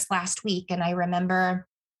space just last week, and I remember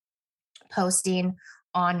posting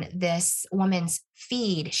on this woman's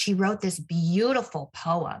feed. She wrote this beautiful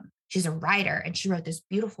poem. She's a writer, and she wrote this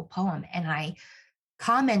beautiful poem. And I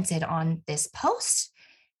commented on this post,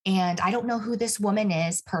 and I don't know who this woman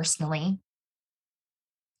is personally.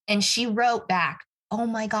 And she wrote back, "Oh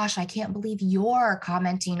my gosh, I can't believe you're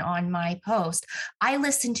commenting on my post. I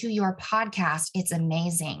listened to your podcast. It's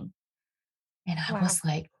amazing." And I was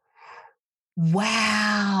like,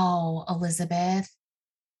 wow, Elizabeth,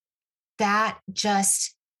 that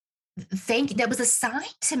was a sign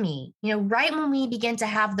to me. Right when we begin to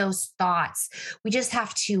have those thoughts, we just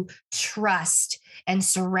have to trust and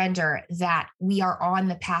surrender that we are on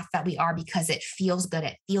the path that we are, because it feels good.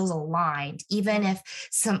 It feels aligned. Even if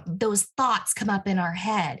those thoughts come up in our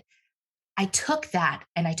head, I took that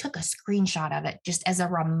and I took a screenshot of it just as a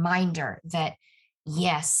reminder that,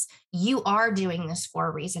 yes, you are doing this for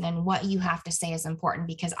a reason, and what you have to say is important,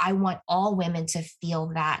 because I want all women to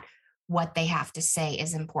feel that what they have to say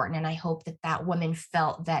is important. And I hope that that woman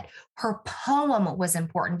felt that her poem was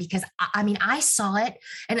important, because I saw it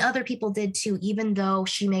and other people did too, even though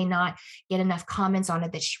she may not get enough comments on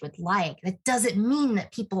it that she would like. That doesn't mean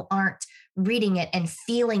that people aren't reading it and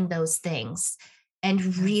feeling those things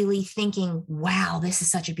and really thinking, wow, this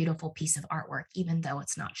is such a beautiful piece of artwork, even though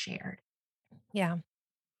it's not shared. Yeah.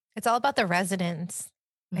 It's all about the resonance,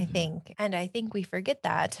 I think. And I think we forget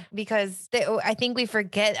that, because I think we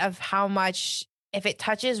forget of how much, if it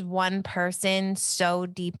touches one person so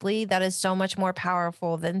deeply, that is so much more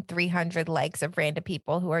powerful than 300 likes of random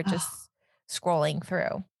people who are just scrolling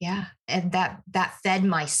through. Yeah. And that fed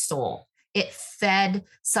my soul. It fed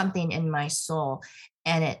something in my soul,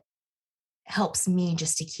 and it helps me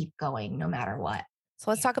just to keep going no matter what.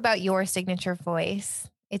 So let's talk about your signature voice.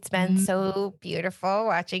 It's been so beautiful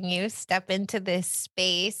watching you step into this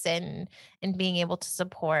space and being able to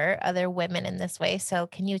support other women in this way. So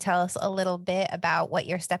can you tell us a little bit about what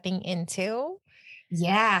you're stepping into?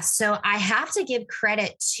 Yeah. So I have to give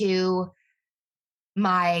credit to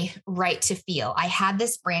my Write to Feel. I had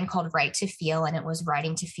this brand called Write to Feel, and it was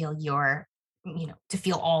writing to feel to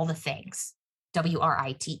feel all the things.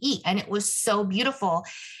 WRITE. And it was so beautiful,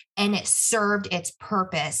 and it served its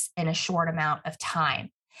purpose in a short amount of time.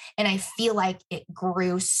 And I feel like it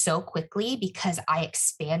grew so quickly because I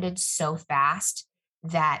expanded so fast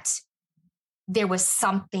that there was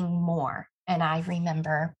something more. And I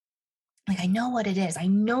remember, like, I know what it is. I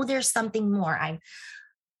know there's something more. I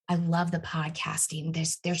love the podcasting.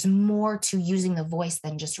 There's more to using the voice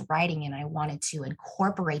than just writing. And I wanted to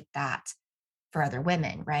incorporate that for other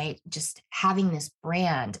women, right? Just having this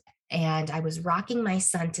brand. And I was rocking my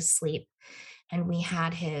son to sleep, and we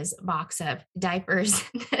had his box of diapers.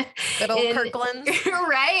 Good old Kirkland.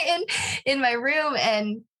 Right? In my room.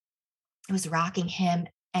 And I was rocking him,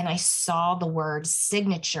 and I saw the word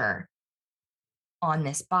signature on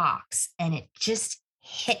this box, and it just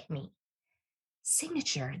hit me.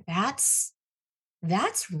 Signature, that's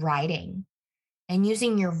writing. And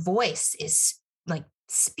using your voice is like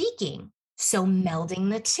speaking. So melding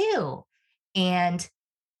the two and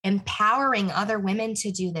empowering other women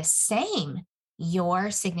to do the same,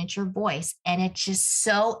 your signature voice. And it just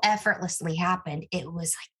so effortlessly happened. It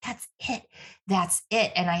was like, that's it. That's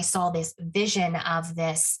it. And I saw this vision of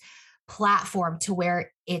this platform to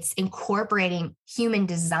where it's incorporating human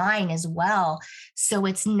design as well. So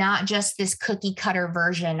it's not just this cookie cutter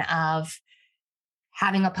version of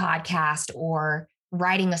having a podcast or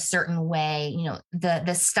writing a certain way,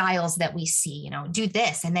 the styles that we see, do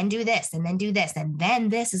this and then do this and then do this and then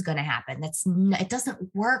this is going to happen. It doesn't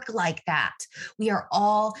work like that. We are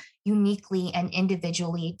all uniquely and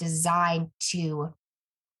individually designed to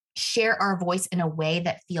share our voice in a way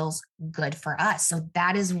that feels good for us. So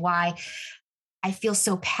that is why I feel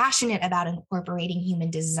so passionate about incorporating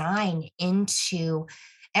human design into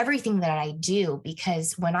everything that I do,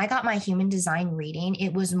 because when I got my human design reading,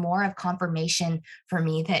 it was more of confirmation for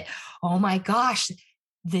me that, oh my gosh,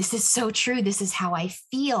 this is so true. This is how I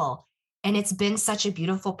feel. And it's been such a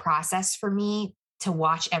beautiful process for me to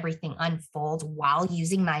watch everything unfold while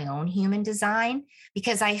using my own human design,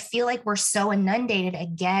 because I feel like we're so inundated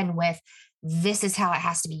again with, this is how it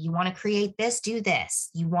has to be. You want to create this, do this.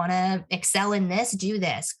 You want to excel in this, do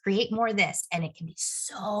this, create more of this. And it can be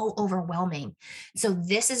so overwhelming. So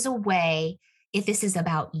this is a way, if this is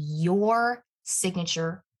about your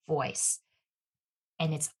signature voice,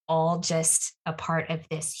 and it's all just a part of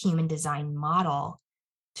this human design model,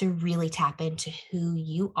 to really tap into who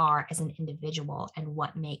you are as an individual and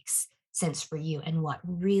what makes sense for you and what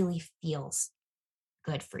really feels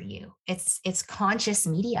good for you. It's conscious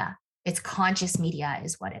media. It's conscious media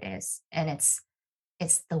is what it is. And it's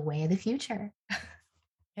the way of the future.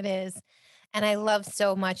 It is. And I love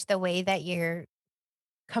so much the way that you're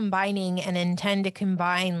combining and intend to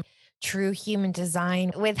combine true human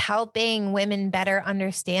design with helping women better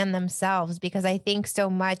understand themselves, because I think so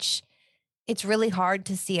much it's really hard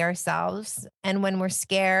to see ourselves. And when we're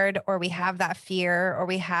scared or we have that fear or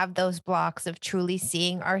we have those blocks of truly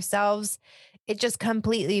seeing ourselves, it just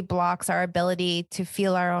completely blocks our ability to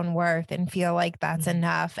feel our own worth and feel like that's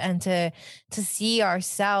enough, and to see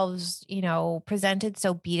ourselves, presented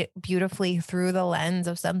so beautifully through the lens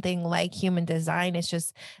of something like human design. It's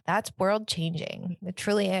just, that's world changing. It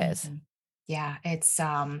truly is. Yeah, it's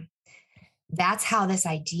that's how this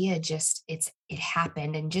idea it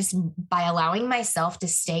happened. And just by allowing myself to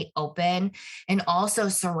stay open and also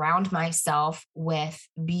surround myself with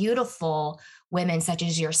beautiful women such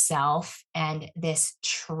as yourself and this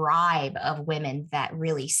tribe of women that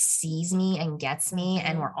really sees me and gets me,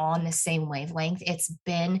 and we're all on the same wavelength, it's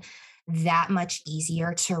been that much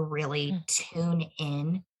easier to really tune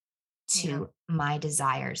in to my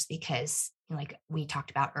desires. Because like we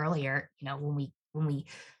talked about earlier, when we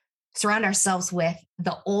surround ourselves with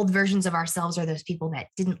the old versions of ourselves, or those people that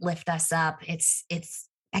didn't lift us up, it's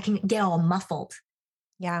that can get all muffled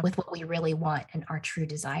with what we really want and our true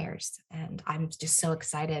desires. And I'm just so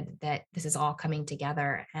excited that this is all coming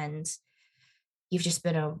together. And you've just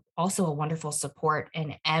been also a wonderful support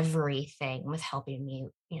in everything, with helping me,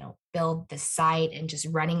 build the site and just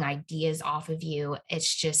running ideas off of you.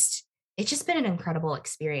 It's just been an incredible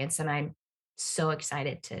experience. And I'm so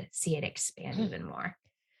excited to see it expand even more.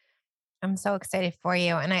 I'm so excited for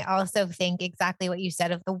you. And I also think exactly what you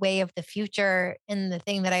said of the way of the future. And the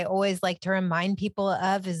thing that I always like to remind people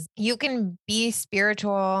of is you can be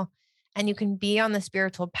spiritual and you can be on the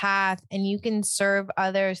spiritual path and you can serve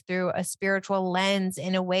others through a spiritual lens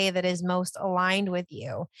in a way that is most aligned with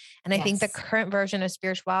you. And I think the current version of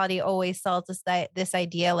spirituality always sells us this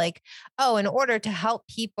idea like, oh, in order to help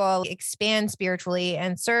people expand spiritually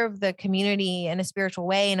and serve the community in a spiritual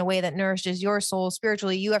way, in a way that nourishes your soul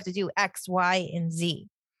spiritually, you have to do X, Y, and Z.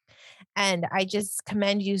 And I just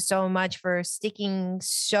commend you so much for sticking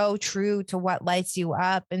so true to what lights you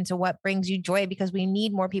up and to what brings you joy, because we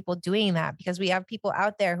need more people doing that, because we have people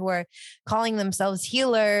out there who are calling themselves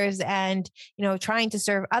healers and, trying to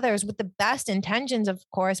serve others with the best intentions, of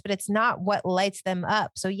course, but it's not what lights them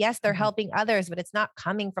up. So yes, they're helping others, but it's not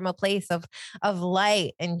coming from a place of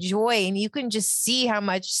light and joy. And you can just see how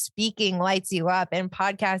much speaking lights you up and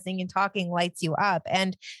podcasting and talking lights you up.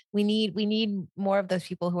 And we need more of those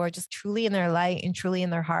people who are just truly in their light and truly in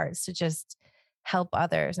their hearts to just help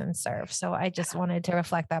others and serve. So I just wanted to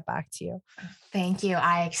reflect that back to you. Thank you.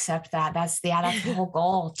 I accept that. That's the whole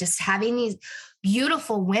goal. Just having these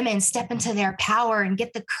beautiful women step into their power and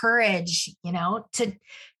get the courage,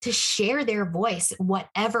 to share their voice,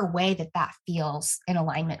 whatever way that feels in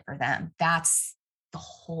alignment for them. That's the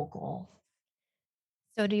whole goal.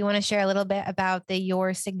 So do you want to share a little bit about the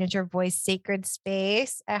Your Signature Voice Sacred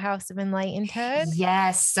Space at House of Enlightenedhood?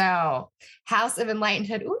 Yes. So House of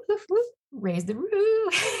Enlightenedhood Raise the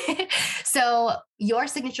roof. So your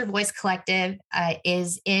Signature Voice Collective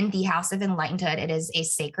is in the House of Enlightenedhood. It is a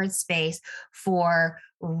sacred space for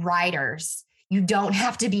writers. You don't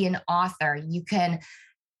have to be an author. You can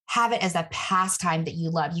have it as a pastime that you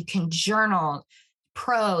love. You can journal,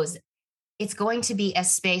 prose. It's going to be a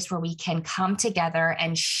space where we can come together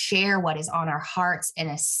and share what is on our hearts in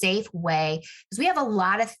a safe way. Because we have a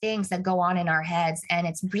lot of things that go on in our heads, and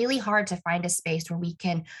it's really hard to find a space where we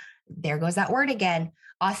can, there goes that word again,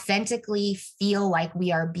 authentically feel like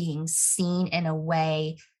we are being seen in a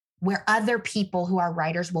way where other people who are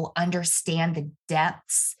writers will understand the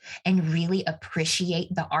depths and really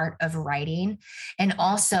appreciate the art of writing. And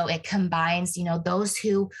also it combines, those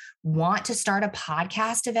who want to start a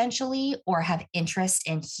podcast eventually or have interest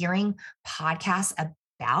in hearing podcasts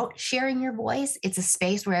about sharing your voice. It's a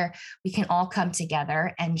space where we can all come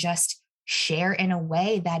together and just share in a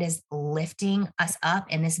way that is lifting us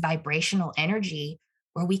up in this vibrational energy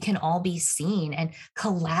where we can all be seen and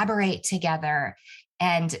collaborate together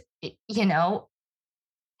and,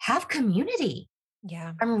 have community.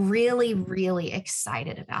 Yeah. I'm really, really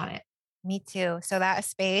excited about it. Me too. So that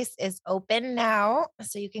space is open now.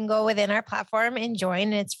 So you can go within our platform and join.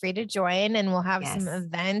 And it's free to join. And we'll have some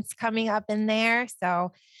events coming up in there.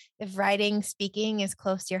 So if writing, speaking is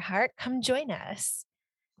close to your heart, come join us.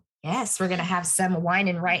 Yes, we're going to have some wine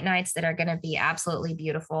and write nights that are going to be absolutely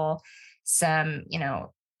beautiful. Some,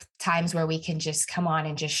 times where we can just come on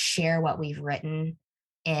and just share what we've written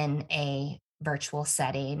in a virtual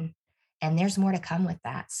setting. And there's more to come with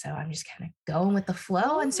that. So I'm just kind of going with the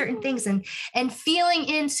flow on certain things and feeling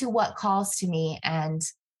into what calls to me. And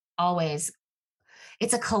always,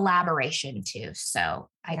 it's a collaboration too. So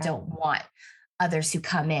I don't want others who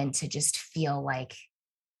come in to just feel like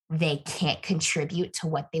they can't contribute to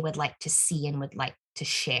what they would like to see and would like to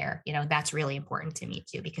share. That's really important to me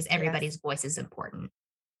too, because everybody's voice is important.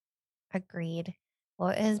 Agreed. Well,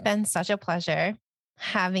 it has been such a pleasure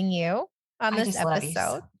having you on this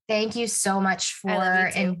episode. Thank you so much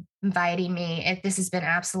for inviting me. This has been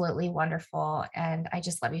absolutely wonderful. And I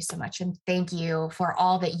just love you so much. And thank you for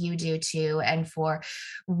all that you do too, and for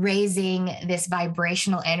raising this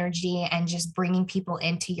vibrational energy and just bringing people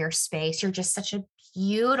into your space. You're just such a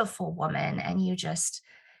beautiful woman, and you just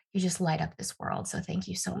light up this world. So thank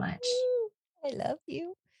you so much. I love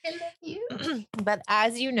you. I love you. But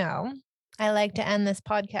as you know, I like to end this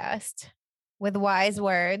podcast with wise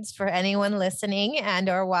words for anyone listening and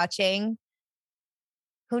or watching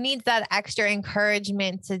who needs that extra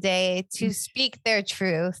encouragement today to speak their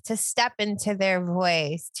truth, to step into their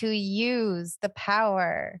voice, to use the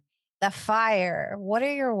power, the fire. What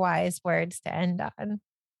are your wise words to end on?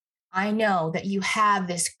 I know that you have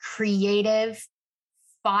this creative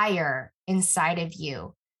fire inside of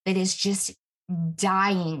you that is just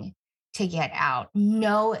dying to get out.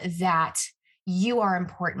 Know that you are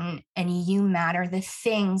important and you matter. The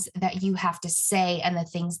things that you have to say and the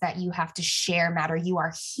things that you have to share matter. You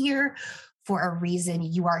are here for a reason.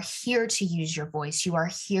 You are here to use your voice. You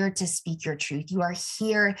are here to speak your truth. You are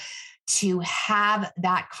here to have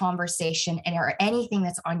that conversation or anything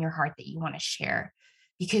that's on your heart that you want to share,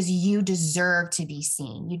 because you deserve to be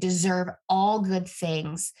seen. You deserve all good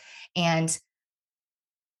things. And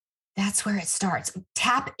that's where it starts.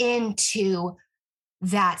 Tap into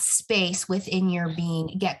that space within your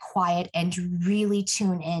being, get quiet and really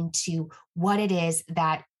tune into what it is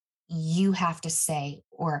that you have to say,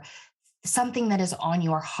 or something that is on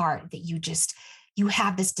your heart that you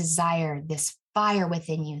have this desire, this fire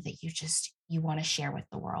within you that you want to share with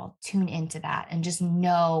the world. Tune into that and just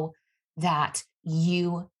know that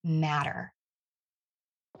you matter.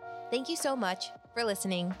 Thank you so much for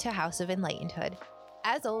listening to House of Enlightenedhood.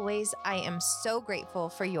 As always, I am so grateful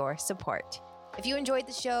for your support. If you enjoyed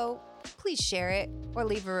the show, please share it or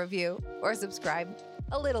leave a review or subscribe.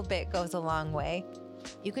 A little bit goes a long way.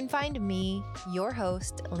 You can find me, your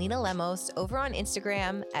host, Lena Lemos, over on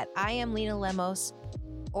Instagram at I am Lena Lemos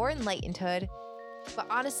or Enlightenedhood. But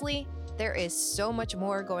honestly, there is so much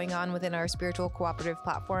more going on within our spiritual cooperative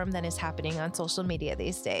platform than is happening on social media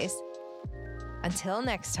these days. Until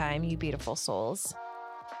next time, you beautiful souls.